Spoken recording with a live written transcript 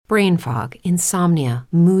brain fog, insomnia,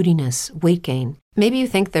 moodiness, weight gain. Maybe you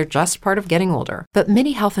think they're just part of getting older, but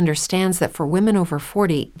MIDI Health understands that for women over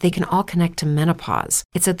 40, they can all connect to menopause.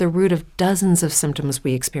 It's at the root of dozens of symptoms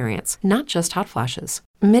we experience, not just hot flashes.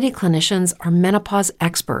 MIDI clinicians are menopause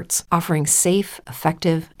experts, offering safe,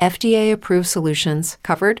 effective, FDA-approved solutions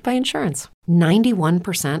covered by insurance.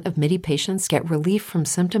 91% of MIDI patients get relief from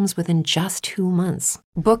symptoms within just 2 months.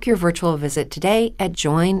 Book your virtual visit today at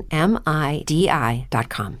joinmidi.com.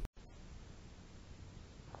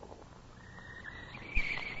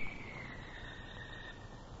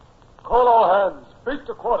 Call all hands. Beat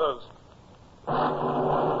to quarters.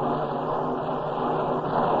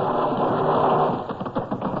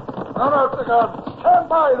 Run out the guns. Stand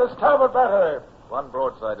by the starboard battery. One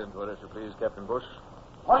broadside into it, if you please, Captain Bush.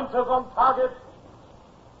 Pointers on target.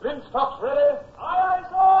 Flintstocks ready. Aye, aye,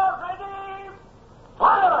 sir. Ready.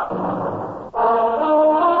 Fire up.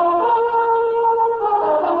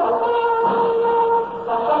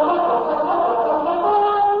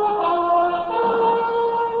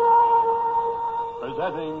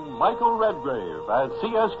 Presenting Michael Redgrave as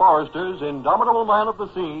C.S. Forrester's Indomitable Man of the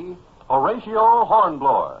Sea, Horatio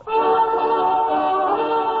Hornblower.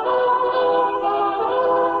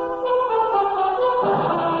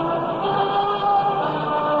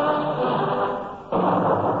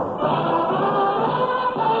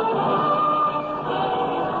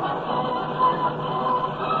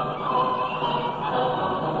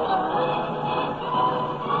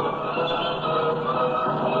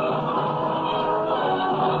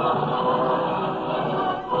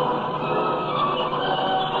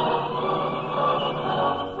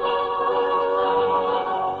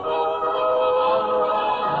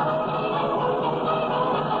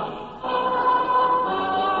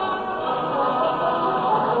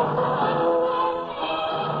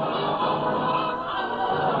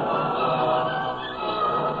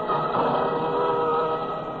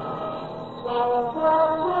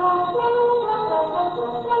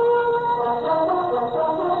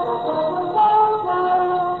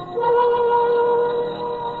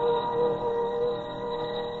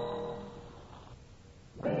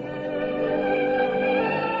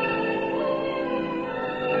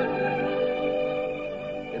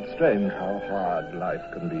 Strange how hard life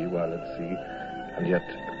can be while at sea, and yet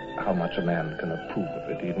how much a man can approve of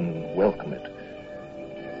it, even welcome it.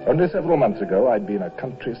 Only several months ago, I'd been a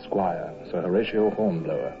country squire, Sir Horatio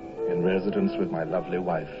Hornblower, in residence with my lovely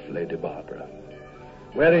wife, Lady Barbara.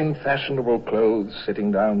 Wearing fashionable clothes,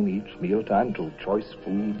 sitting down each mealtime to choice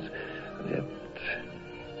foods, and yet,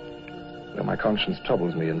 though my conscience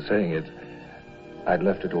troubles me in saying it, I'd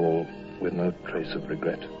left it all with no trace of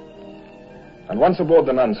regret. And once aboard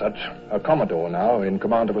the Nonsuch, a commodore now, in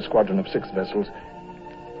command of a squadron of 6 vessels,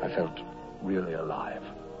 I felt really alive.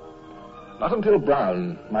 Not until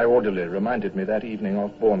Brown, my orderly, reminded me that evening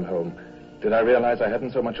off Bornholm, did I realize I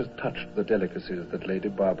hadn't so much as touched the delicacies that Lady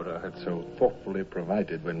Barbara had so thoughtfully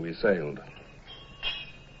provided when we sailed.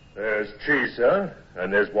 There's cheese, sir,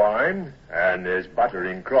 and there's wine, and there's butter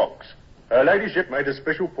in crocks. Her ladyship made a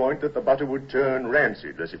special point that the butter would turn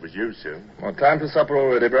rancid unless it was used, sir. What time for supper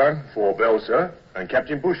already, Brown? 4 bells, sir. And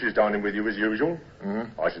Captain Bush is dining with you as usual.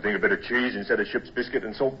 Mm-hmm. I should think a bit of cheese instead of ship's biscuit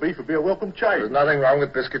and salt beef would be a welcome change. There's nothing wrong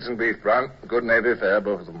with biscuits and beef, Brown. Good Navy fare,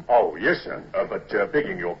 both of them. Oh, yes, sir. But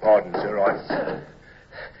begging your pardon, sir,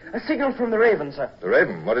 A signal from the Raven, sir. The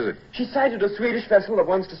Raven? What is it? She sighted a Swedish vessel that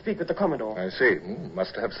wants to speak with the Commodore. I see.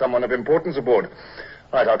 Must have someone of importance aboard.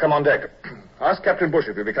 Right, I'll come on deck. Ask Captain Bush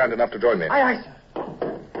if you'll be kind enough to join me. Aye, aye,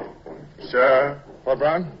 sir. Sir? What,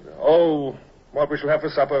 Brown? Oh, what we shall have for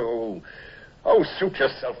supper? Oh, suit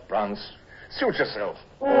yourself, Brown. Suit yourself.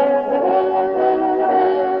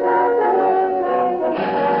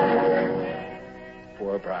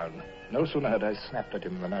 Poor Brown. No sooner had I snapped at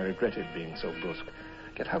him than I regretted being so brusque.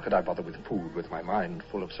 Yet how could I bother with food with my mind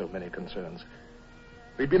full of so many concerns?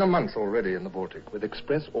 We'd been a month already in the Baltic, with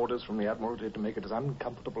express orders from the Admiralty to make it as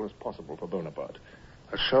uncomfortable as possible for Bonaparte.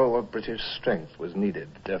 A show of British strength was needed,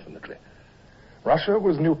 definitely. Russia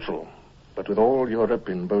was neutral, but with all Europe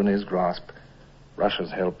in Boney's grasp,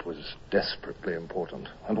 Russia's help was desperately important.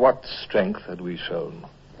 And what strength had we shown?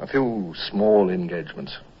 A few small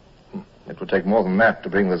engagements. It would take more than that to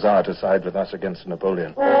bring the Tsar to side with us against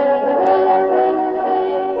Napoleon.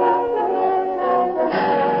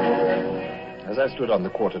 As I stood on the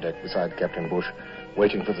quarterdeck beside Captain Bush,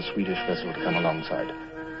 waiting for the Swedish vessel to come alongside,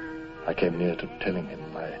 I came near to telling him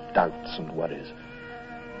my doubts and worries.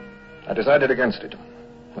 I decided against it,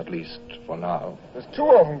 at least for now. There's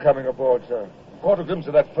 2 of them coming aboard, sir. Caught a glimpse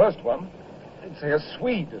of that first one. I'd say a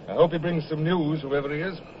Swede. I hope he brings some news, whoever he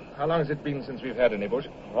is. How long has it been since we've had any, Bush?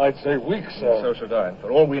 I'd say weeks, sir. So should I.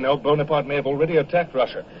 For all we know, Bonaparte may have already attacked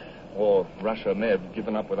Russia. Or Russia may have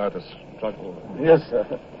given up without a struggle. Yes, sir.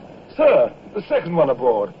 Sir, the second one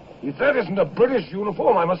aboard. If that isn't a British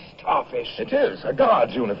uniform, I'm a starfish. It is, a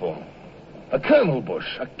guard's uniform. A colonel, Bush.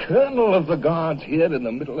 A colonel of the guards here in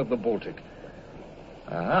the middle of the Baltic.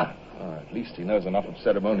 Aha. Well, at least he knows enough of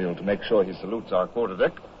ceremonial to make sure he salutes our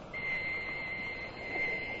quarterdeck.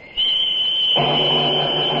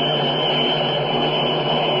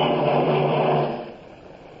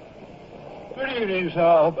 Good evening,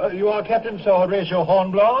 sir. You are Captain Sir Horatio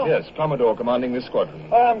Hornblower? Yes, Commodore commanding this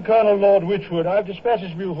squadron. I'm Colonel Lord Wychwood. I've dispatched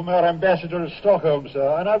this view from our ambassador at Stockholm,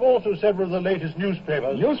 sir, and I've also several of the latest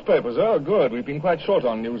newspapers. Newspapers? Oh, good. We've been quite short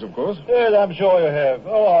on news, of course. Yes, I'm sure you have.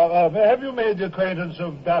 Have you made the acquaintance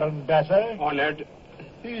of Baron Basse? Honored.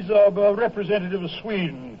 He's a representative of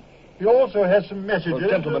Sweden. He also has some messages. Well,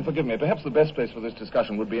 gentlemen, forgive me. Perhaps the best place for this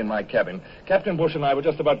discussion would be in my cabin. Captain Bush and I were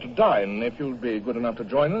just about to dine. If you'd be good enough to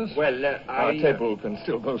join us. Well, Our table can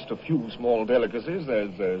still boast a few small delicacies.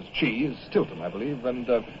 There's cheese, Stilton, I believe, and,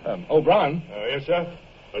 O'Brien. Yes, sir.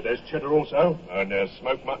 But there's cheddar also, and there's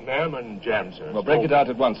smoked mutton ham and jam, sir. Well, break it out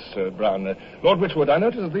at once, Brown. Lord Wychwood, I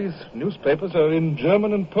notice that these newspapers are in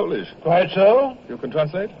German and Polish. Quite so. You can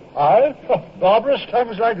translate? Aye. Barbarous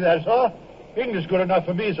tongues like that, sir. English good enough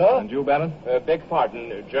for me, sir. And you, Baron? Beg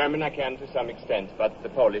pardon. German I can to some extent, but the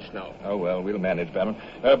Polish, no. Oh, well, we'll manage, Baron.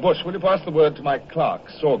 Bush, will you pass the word to my clerk,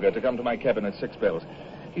 Sorger, to come to my cabin at 6 bells?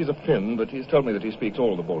 He's a Finn, but he's told me that he speaks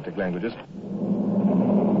all the Baltic languages.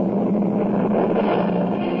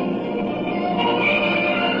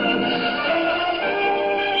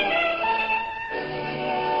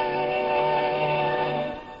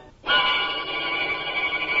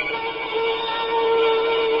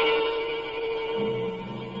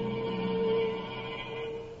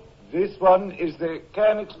 This one is the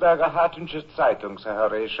Königsberger Hartentsche Zeitung, Sir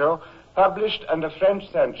Horatio, published under French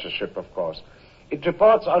censorship, of course. It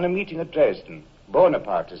reports on a meeting at Dresden.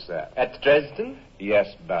 Bonaparte is there. At Dresden? Yes,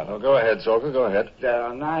 Baron. Oh, go ahead, Sorger, go ahead. There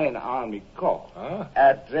are 9 army corps. Ah.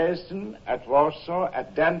 At Dresden, at Warsaw,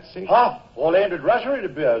 at Danzig. All aimed at Russia, it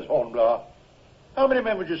appears, Hornblower. How many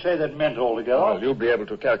men would you say that meant altogether? Well, you'll be able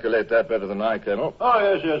to calculate that better than I, Colonel.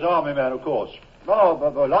 Oh, yes, army men, of course.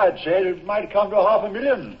 Well, I'd say it might come to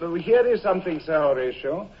 500,000. But here is something, Sir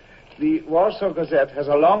Horatio. The Warsaw Gazette has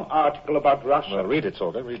a long article about Russia. Well, read it,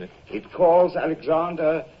 Sorger, read it. It calls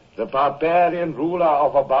Alexander the barbarian ruler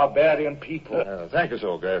of a barbarian people. Thank you,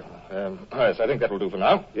 Sorger. Yes, I think that will do for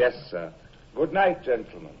now. Yes, sir. Good night,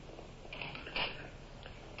 gentlemen.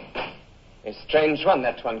 A strange one,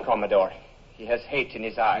 that one, Commodore. He has hate in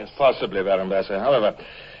his eyes. Possibly, Baron Basse. However,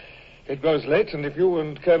 it grows late, and if you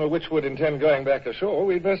and Colonel Wychwood intend going back ashore,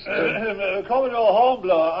 we'd best... Commodore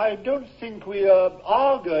Hornblower, I don't think we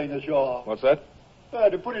are going ashore. What's that?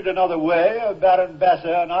 To put it another way, Baron Basse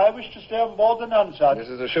and I wish to stay on board the Nonsuch. This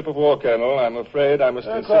is a ship of war, Colonel. I'm afraid I must...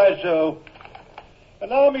 Quite so.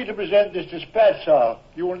 Allow me to present this dispatch, sir.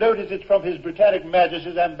 You will notice it's from His Britannic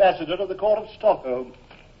Majesty's ambassador to the court of Stockholm.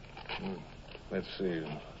 Let's see.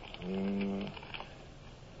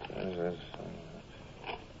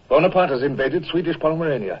 Bonaparte has invaded Swedish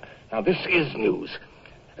Pomerania. Now, this is news.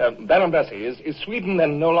 Baron Basse, is Sweden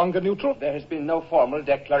then no longer neutral? There has been no formal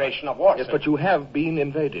declaration of war. Yes, but you have been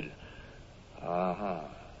invaded. I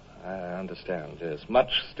understand, yes. Much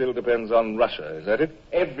still depends on Russia, is that it?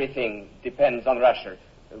 Everything depends on Russia.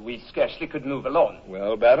 We scarcely could move alone.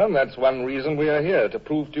 Well, Baron, that's one reason we are here, to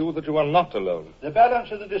prove to you that you are not alone. The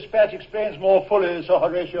balance of the dispatch explains more fully, Sir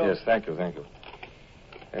Horatio. Yes, thank you.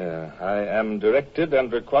 I am directed and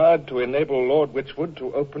required to enable Lord Wychwood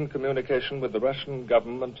to open communication with the Russian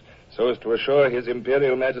government so as to assure His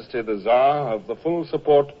Imperial Majesty the Tsar of the full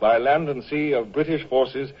support by land and sea of British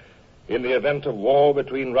forces in the event of war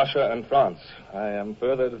between Russia and France. I am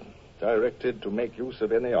further directed to make use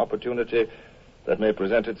of any opportunity that may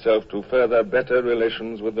present itself to further better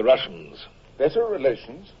relations with the Russians. Better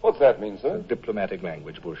relations? What's that mean, sir? Diplomatic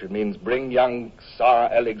language, Bush. It means bring young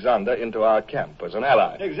Tsar Alexander into our camp as an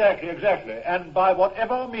ally. Exactly. And by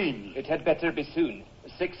whatever means. It had better be soon.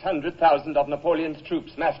 600,000 of Napoleon's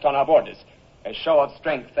troops massed on our borders. A show of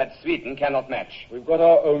strength that Sweden cannot match. We've got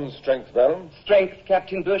our own strength, Baron. Strength,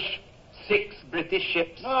 Captain Bush? 6 British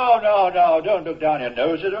ships. No. Don't look down your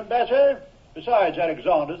nose at him, Basse. Besides,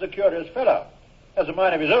 Alexander's a curious fellow. Has a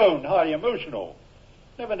mind of his own, highly emotional.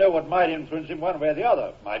 Never know what might influence him one way or the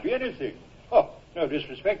other. Might be anything. Oh, no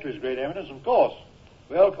disrespect to His Great Eminence, of course.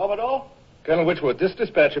 Well, Commodore? Colonel Wychwood, this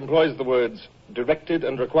dispatch employs the words directed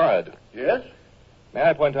and required. Yes? May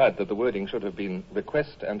I point out that the wording should have been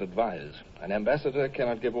request and advise. An ambassador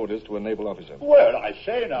cannot give orders to a naval officer. Well, I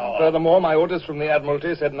say now... Furthermore, my orders from the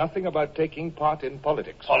Admiralty said nothing about taking part in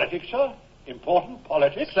politics. Politics, sir? Important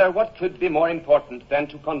politics? Sir, what could be more important than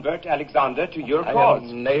to convert Alexander to your cause? I am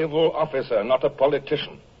a naval officer, not a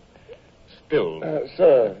politician. Still...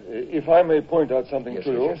 Sir, if I may point out something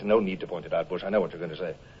to you... Yes, no need to point it out, Bush. I know what you're going to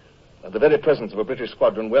say. The very presence of a British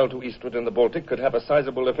squadron well to eastward in the Baltic could have a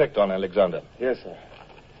sizable effect on Alexander. Yes, sir.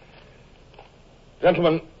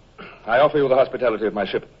 Gentlemen, I offer you the hospitality of my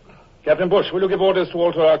ship. Captain Bush, will you give orders to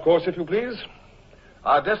alter our course, if you please?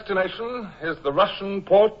 Our destination is the Russian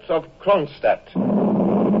port of Kronstadt.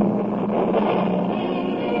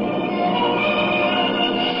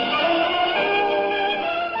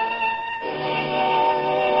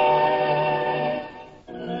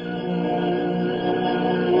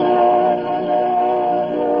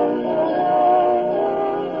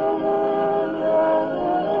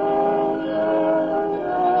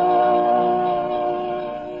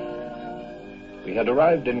 We had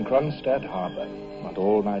arrived in Kronstadt harbor. Not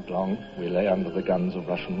all night long, we lay under the guns of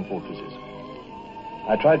Russian fortresses.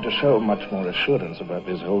 I tried to show much more assurance about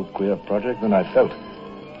this whole queer project than I felt.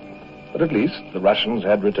 But at least the Russians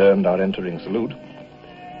had returned our entering salute.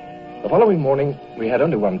 The following morning, we had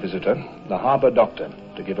only one visitor, the harbor doctor,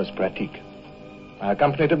 to give us pratique. I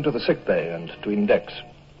accompanied him to the sick bay and between decks.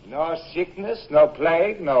 No sickness, no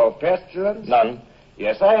plague, no pestilence? None.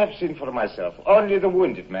 Yes, I have seen for myself. Only the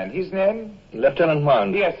wounded man. His name? Lieutenant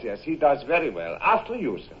Mount. Yes, he does very well. After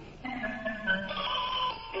you, sir.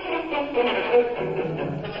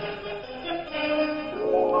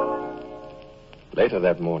 Later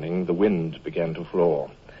that morning, the wind began to flaw.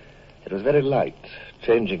 It was very light,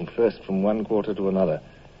 changing first from one quarter to another.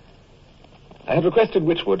 I had requested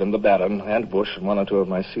Witchwood and the Baron and Bush and one or two of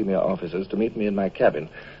my senior officers to meet me in my cabin.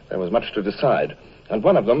 There was much to decide. And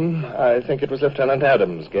one of them, I think it was Lieutenant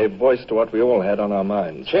Adams, gave voice to what we all had on our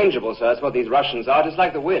minds. Changeable, sir. That's what these Russians are. Just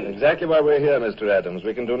like the wind. Exactly why we're here, Mr. Adams.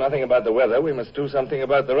 We can do nothing about the weather. We must do something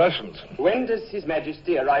about the Russians. When does His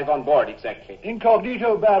Majesty arrive on board, exactly?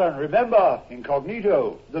 Incognito, Baron. Remember,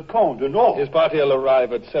 incognito. The Comte de North. His party will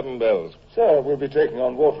arrive at 7 bells. Sir, we'll be taking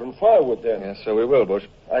on water and firewood then. Yes, so we will, Bush.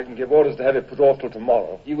 I can give orders to have it put off till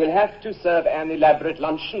tomorrow. You will have to serve an elaborate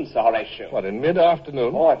luncheon, Sir Horatio. What, in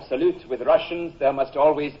mid-afternoon? Oh, absolute. With Russians, there must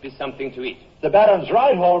always be something to eat. The Baron's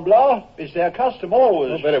right, Hornblower. It's their custom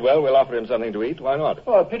always. Oh, very well. We'll offer him something to eat. Why not?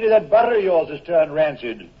 Oh, pity that butter of yours has turned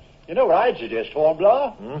rancid. You know what I'd suggest,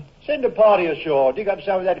 Hornblower? Send a party ashore, dig up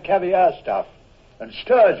some of that caviar stuff. And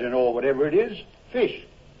sturgeon, or whatever it is, fish.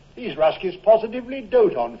 These Ruskies positively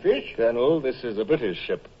dote on fish. Colonel, this is a British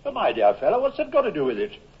ship. But my dear fellow, what's that got to do with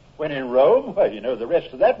it? When in Rome, well, you know the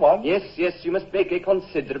rest of that one. Yes, you must make a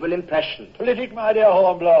considerable impression. Politic, my dear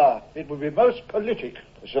Hornblower. It would be most politic.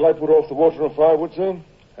 Shall I put off the water and firewood, sir?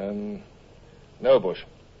 No, Bush.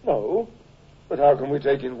 No. But how can we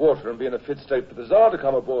take in water and be in a fit state for the Tsar to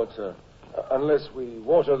come aboard, sir? Unless we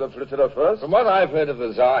water the flotilla first? From what I've heard of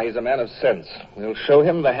the Tsar, he's a man of sense. We'll show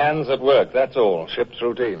him the hands at work, that's all. Ship's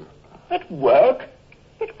routine. At work?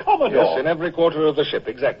 But, Commodore... Yes, in every quarter of the ship,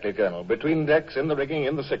 exactly, Colonel. Between decks, in the rigging,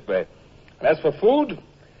 in the sick bay. And as for food,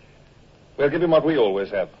 we'll give him what we always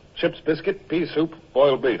have. Ship's biscuit, pea soup,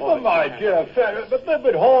 boiled beef. Oh, my dear fellow,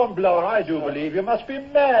 but Hornblower, I do believe you must be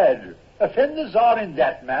mad. Offend the Tsar in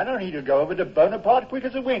that manner, and he'll go over to Bonaparte quick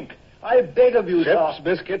as a wink. I beg of you, sir. Ship's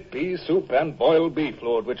biscuit, pea soup, and boiled beef,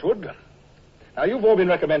 Lord Witchwood. Now, you've all been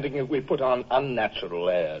recommending that we put on unnatural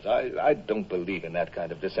airs. I don't believe in that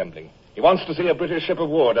kind of dissembling. He wants to see a British ship of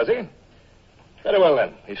war, does he? Very well,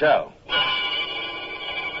 then. He shall.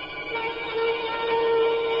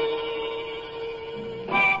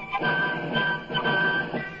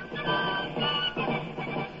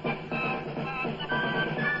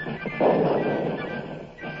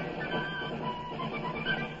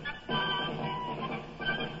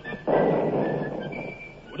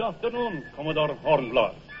 Good afternoon, Commodore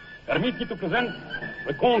Hornblower. Permit me to present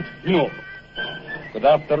the Comte de North. Good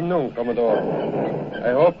afternoon, Commodore.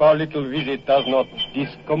 I hope our little visit does not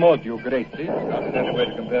discommode you greatly. Not in any way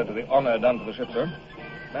to compare to the honor done to the ship, sir.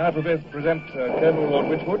 May I present Colonel Lord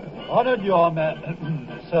Witchwood? Honored, your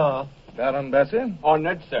sir. Baron Bassi?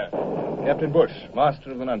 Honored, sir. Captain Bush,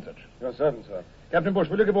 master of the Nonsuch. Your servant, sir. Captain Bush,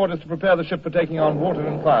 will you give orders to prepare the ship for taking on water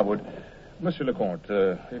and firewood? Monsieur le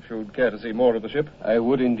Comte, if you'd care to see more of the ship. I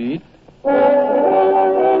would indeed.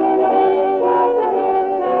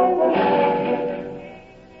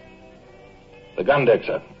 The gun deck,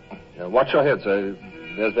 sir. Watch your head, sir.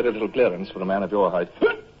 There's very little clearance for a man of your height.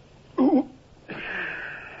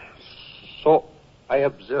 So, I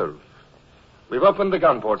observe. We've opened the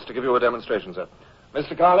gun ports to give you a demonstration, sir.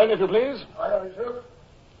 Mr. Carlin, if you please. Aye, sir.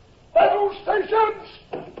 Battle stations!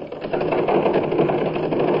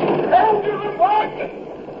 Hold your back!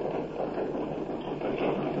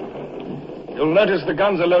 You'll notice the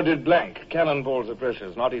guns are loaded blank. Cannonballs are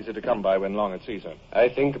precious, not easy to come by when long at sea, sir. I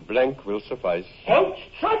think blank will suffice. Out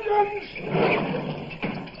shotguns!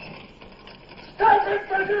 Starboard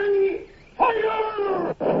battery!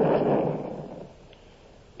 Fire!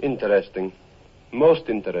 Interesting. Most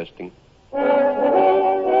interesting.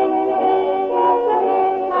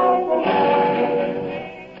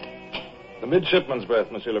 The midshipman's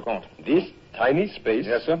berth, Monsieur Leconte. This tiny space?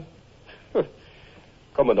 Yes, sir.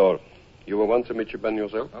 Commodore, you were once a midshipman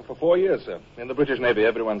yourself? For 4 years, sir. In the British Navy,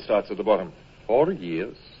 everyone starts at the bottom. 4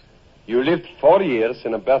 years? You lived 4 years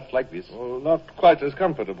in a berth like this? Well, not quite as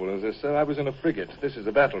comfortable as this, sir. I was in a frigate. This is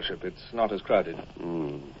a battleship. It's not as crowded.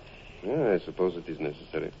 Yeah, I suppose it is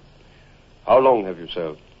necessary. How long have you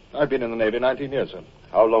served? I've been in the Navy 19 years, sir.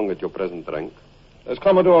 How long at your present rank? As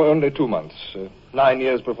Commodore, only 2 months. 9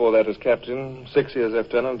 years before that as captain, 6 years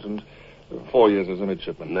lieutenant, and 4 years as a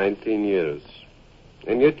midshipman. 19 years.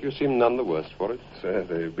 And yet you seem none the worse for it. Sir,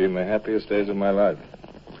 they've been the happiest days of my life.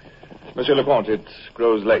 Monsieur Leconte, it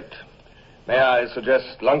grows late. May I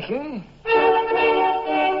suggest luncheon?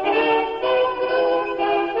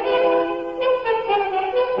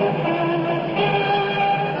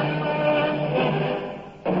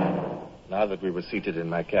 Now that we were seated in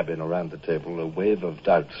my cabin around the table, a wave of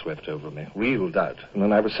doubt swept over me. Real doubt. And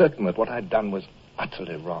then I was certain that what I'd done was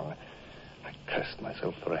utterly wrong. I cursed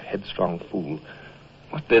myself for a headstrong fool.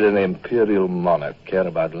 What did an imperial monarch care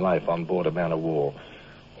about life on board a man of war?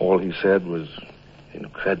 All he said was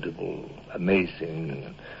incredible,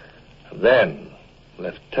 amazing. And then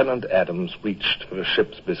Lieutenant Adams reached for a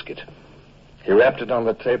ship's biscuit. He wrapped it on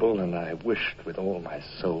the table, and I wished with all my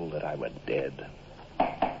soul that I were dead.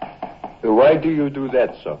 Why do you do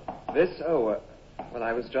that, sir? Well,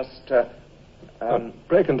 I was just,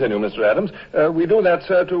 Pray continue, Mr. Adams. We do that,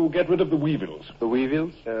 sir, to get rid of the weevils. The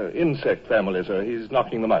weevils? Insect family, sir. He's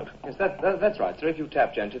knocking them out. Yes, that's right, sir. If you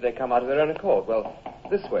tap gently, they come out of their own accord. Well,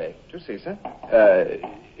 this way. Do you see, sir?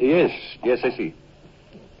 Yes, I see.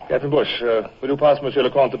 Captain Bush, will you pass Monsieur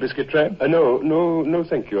Leconte the biscuit tray? No,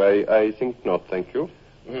 thank you. I think not, thank you.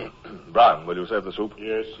 Brown, will you serve the soup?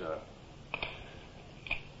 Yes, sir.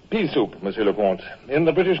 Pea soup, Monsieur Leconte. In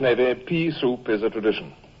the British Navy, pea soup is a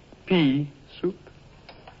tradition. Pea soup?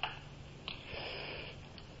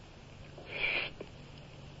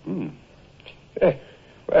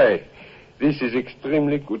 Why, this is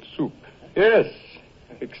extremely good soup. Yes,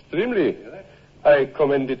 extremely. I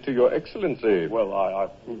commend it to your excellency. Well, I...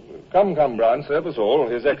 Come, Brown, serve us all.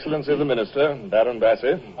 His Excellency the Minister, Baron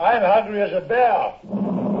Bassey. I'm hungry as a bear.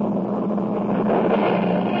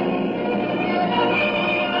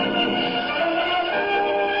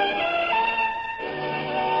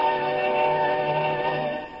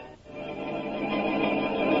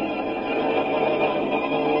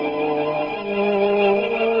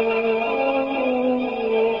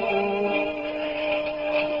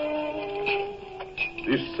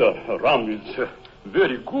 Rum is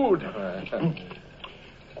very good.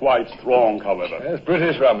 Quite strong, however. Yes,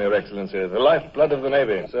 British rum, Your Excellency. The lifeblood of the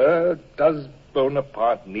Navy. Sir, does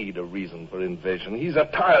Bonaparte need a reason for invasion? He's a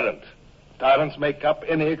tyrant. Tyrants make up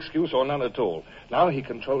any excuse or none at all. Now he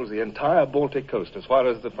controls the entire Baltic coast as far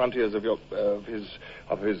as the frontiers of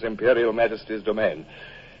his Imperial Majesty's domain.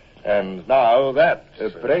 And now that...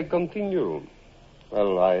 Pray continue.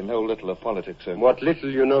 Well, I know little of politics, sir. What little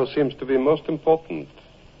you know seems to be most important.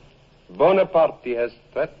 Bonaparte has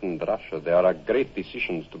threatened Russia. There are great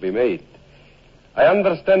decisions to be made. I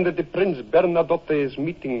understand that the Prince Bernadotte is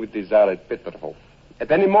meeting with the Tsar at Peterhof.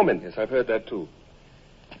 At any moment. Yes, I've heard that too.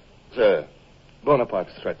 Sir,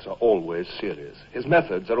 Bonaparte's threats are always serious. His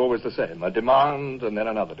methods are always the same. A demand and then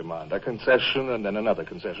another demand. A concession and then another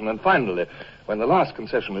concession. And finally, when the last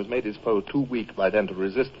concession has made his foe too weak by then to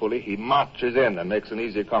resist fully, he marches in and makes an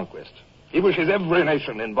easy conquest. He wishes every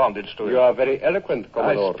nation in bondage to him. You are very eloquent,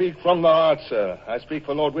 Commodore. I speak from the heart, sir. I speak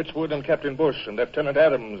for Lord Wychwood and Captain Bush and Lieutenant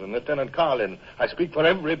Adams and Lieutenant Carlin. I speak for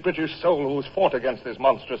every British soul who's fought against this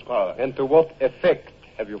monstrous power. And to what effect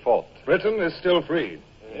have you fought? Britain is still free.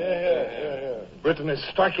 Yeah. Britain is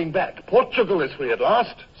striking back. Portugal is free at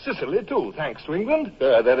last. Sicily, too, thanks to England.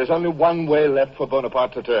 There is only one way left for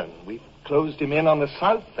Bonaparte to turn. We've closed him in on the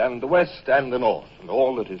south and the west and the north. And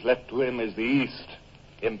all that is left to him is the east.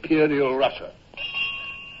 Imperial Russia.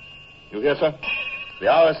 You hear, sir? The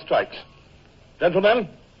hour strikes. Gentlemen,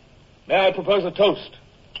 may I propose a toast?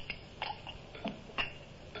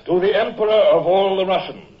 To the Emperor of all the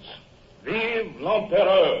Russians. Vive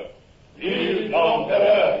l'Empereur! Vive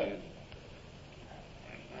l'Empereur!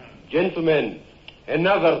 Gentlemen,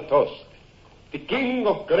 another toast. The King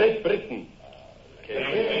of Great Britain.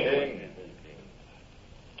 King.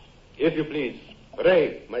 If you please,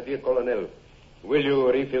 pray, my dear Colonel, will you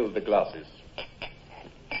refill the glasses?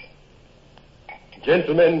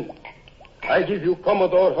 Gentlemen, I give you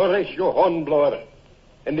Commodore Horatio Hornblower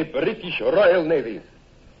and the British Royal Navy.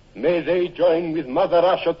 May they join with Mother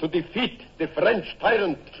Russia to defeat the French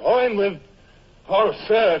tyrant. Join with... Oh,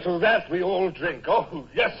 sir, to that we all drink. Oh,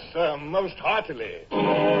 yes, sir, most heartily.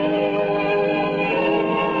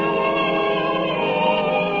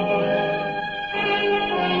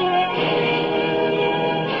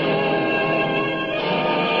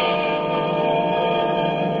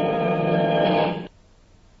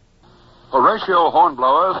 Horatio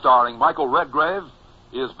Hornblower, starring Michael Redgrave,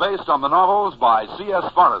 is based on the novels by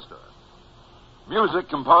C.S. Forester. Music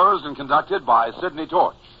composed and conducted by Sidney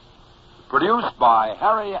Torch. Produced by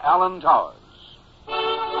Harry Allen Towers.